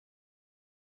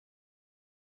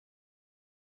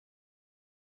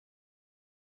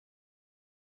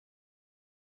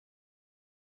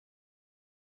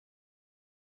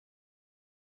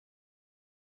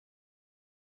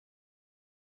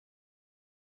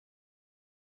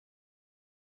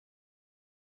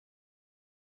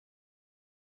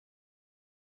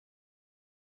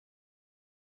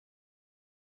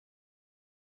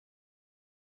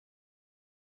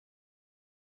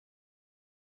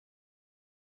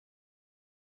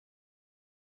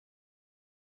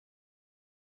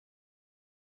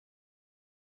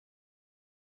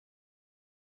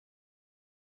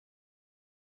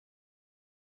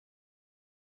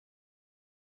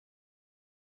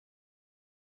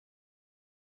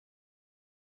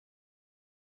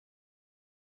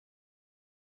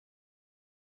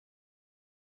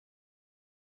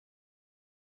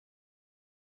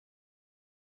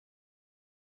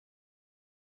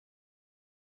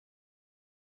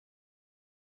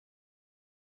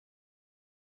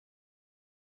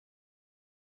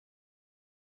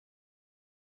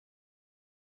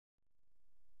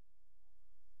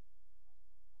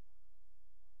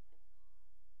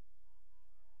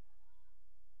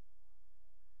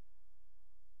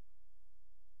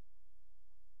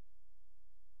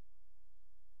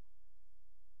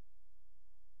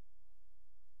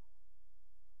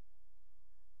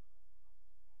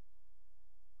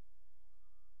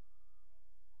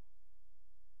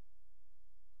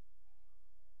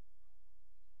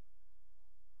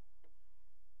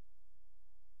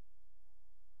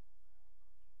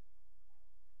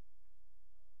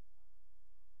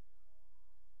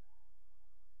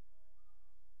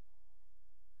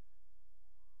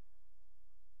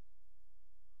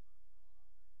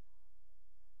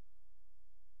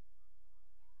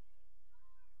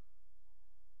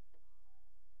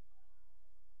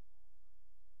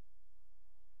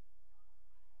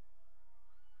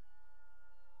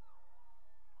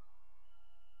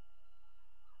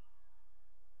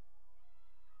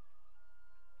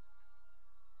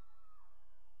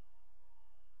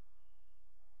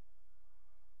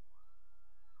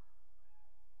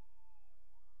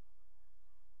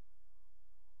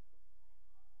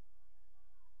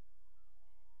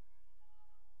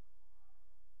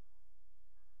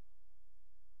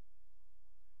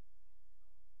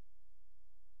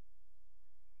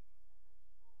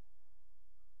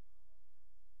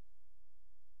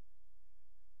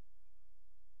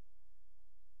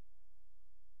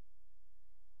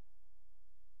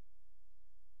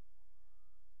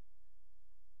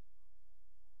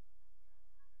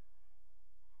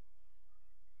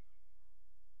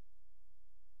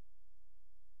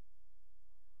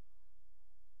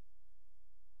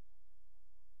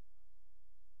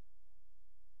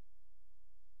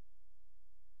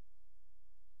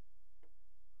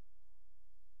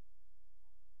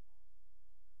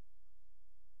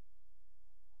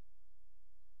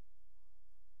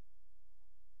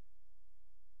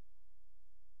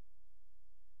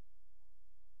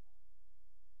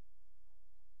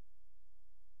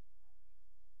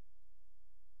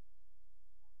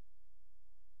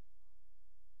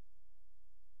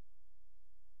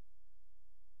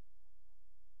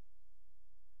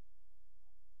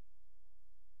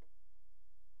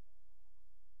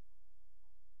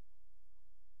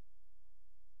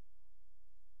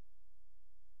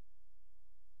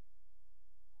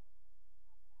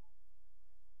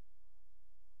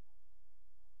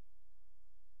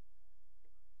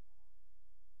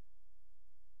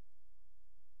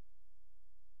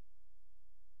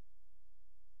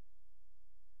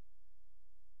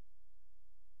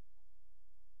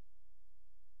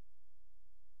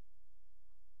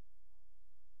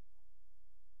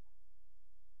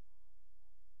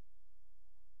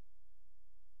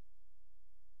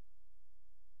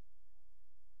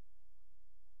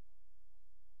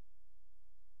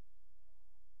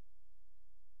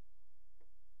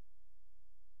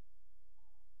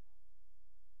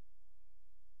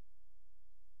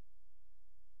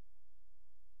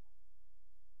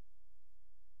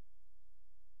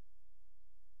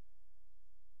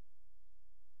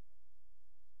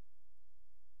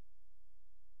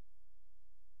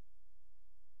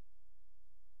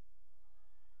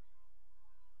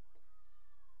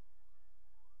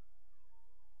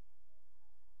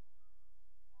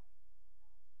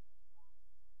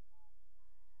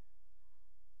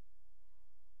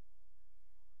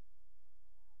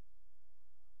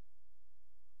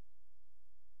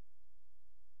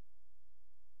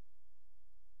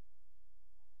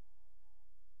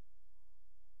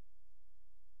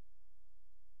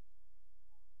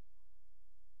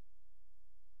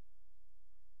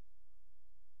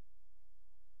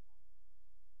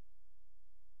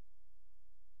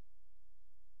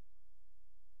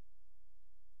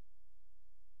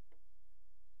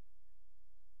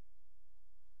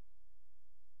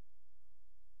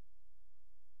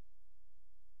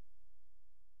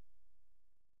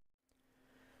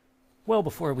Well,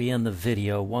 before we end the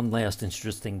video, one last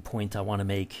interesting point I want to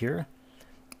make here.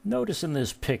 Notice in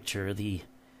this picture, the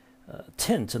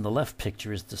tint in the left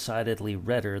picture is decidedly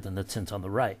redder than the tint on the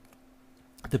right.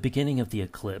 The beginning of the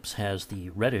eclipse has the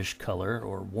reddish color,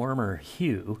 or warmer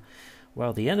hue,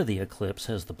 while the end of the eclipse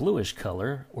has the bluish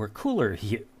color, or cooler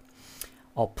hue.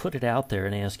 I'll put it out there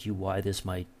and ask you why this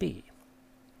might be.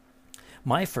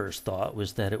 My first thought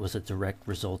was that it was a direct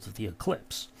result of the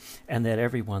eclipse, and that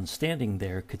everyone standing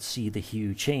there could see the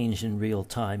hue change in real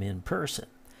time in person.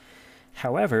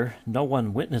 However, no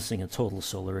one witnessing a total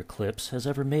solar eclipse has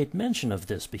ever made mention of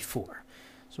this before,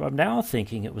 so I'm now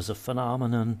thinking it was a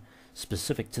phenomenon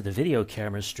specific to the video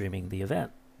cameras streaming the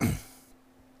event.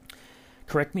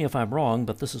 Correct me if I'm wrong,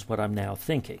 but this is what I'm now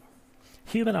thinking.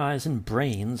 Human eyes and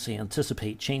brains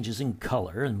anticipate changes in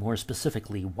color, and more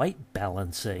specifically white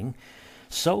balancing,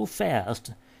 so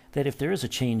fast that if there is a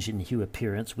change in hue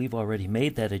appearance, we've already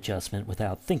made that adjustment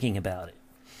without thinking about it.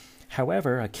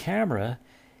 However, a camera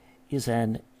is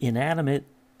an inanimate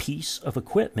piece of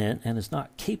equipment and is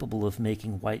not capable of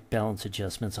making white balance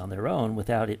adjustments on their own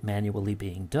without it manually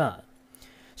being done.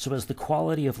 So as the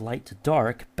quality of light to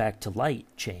dark back to light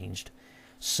changed,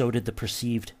 so did the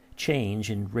perceived change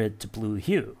in red to blue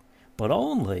hue, but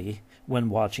only when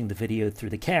watching the video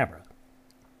through the camera.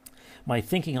 My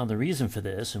thinking on the reason for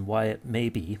this and why it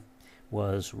maybe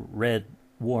was red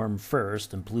warm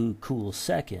first and blue cool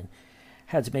second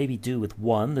had to maybe do with,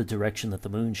 one, the direction that the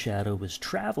moon shadow was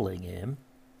traveling in,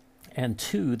 and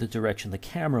two, the direction the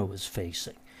camera was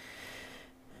facing.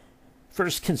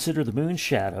 First, consider the moon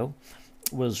shadow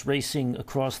was racing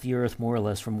across the Earth more or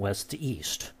less from west to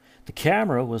east. The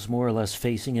camera was more or less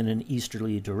facing in an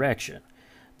easterly direction.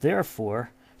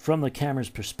 Therefore, from the camera's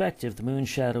perspective, the moon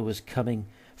shadow was coming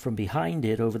from behind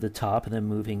it over the top and then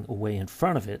moving away in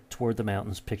front of it toward the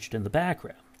mountains pictured in the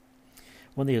background.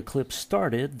 When the eclipse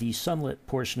started, the sunlit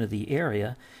portion of the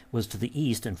area was to the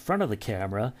east in front of the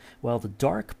camera, while the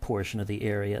dark portion of the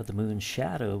area, the moon's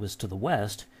shadow, was to the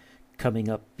west, coming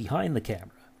up behind the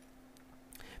camera.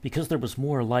 Because there was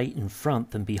more light in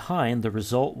front than behind, the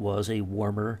result was a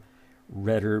warmer,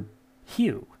 redder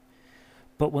hue.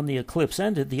 But when the eclipse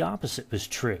ended, the opposite was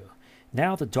true.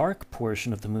 Now the dark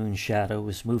portion of the moon's shadow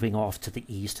was moving off to the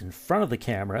east in front of the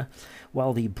camera,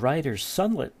 while the brighter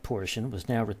sunlit portion was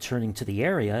now returning to the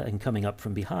area and coming up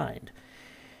from behind.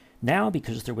 Now,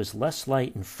 because there was less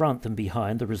light in front than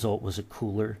behind, the result was a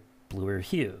cooler, bluer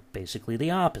hue, basically the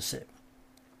opposite.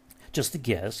 Just a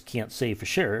guess, can't say for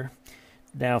sure.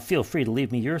 Now feel free to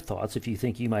leave me your thoughts if you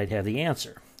think you might have the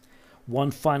answer.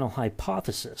 One final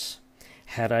hypothesis.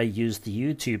 Had I used the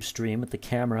YouTube stream with the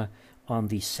camera on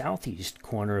the southeast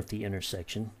corner of the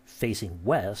intersection, facing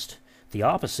west, the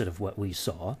opposite of what we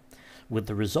saw, would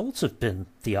the results have been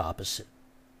the opposite,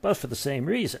 but for the same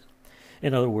reason?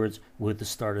 In other words, would the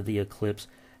start of the eclipse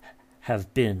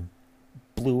have been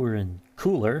bluer and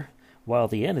cooler, while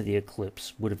the end of the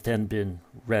eclipse would have then been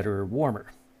redder or warmer?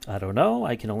 I don't know.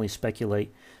 I can only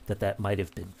speculate that that might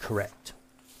have been correct.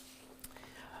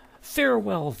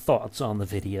 Farewell thoughts on the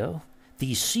video.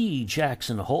 The C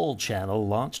Jackson Hole channel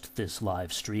launched this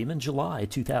live stream in July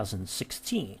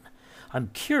 2016. I'm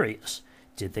curious,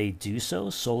 did they do so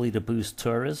solely to boost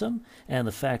tourism, and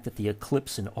the fact that the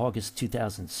eclipse in August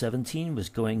 2017 was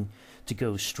going to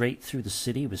go straight through the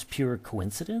city was pure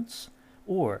coincidence?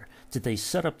 Or did they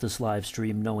set up this live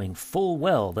stream knowing full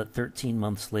well that 13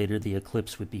 months later the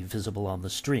eclipse would be visible on the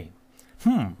stream?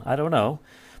 I don't know,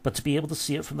 but to be able to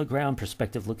see it from the ground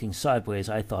perspective looking sideways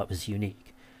I thought was unique.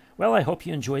 Well, I hope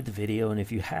you enjoyed the video, and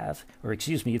if you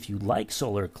like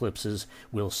solar eclipses,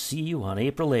 we'll see you on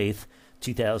April 8th,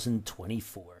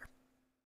 2024.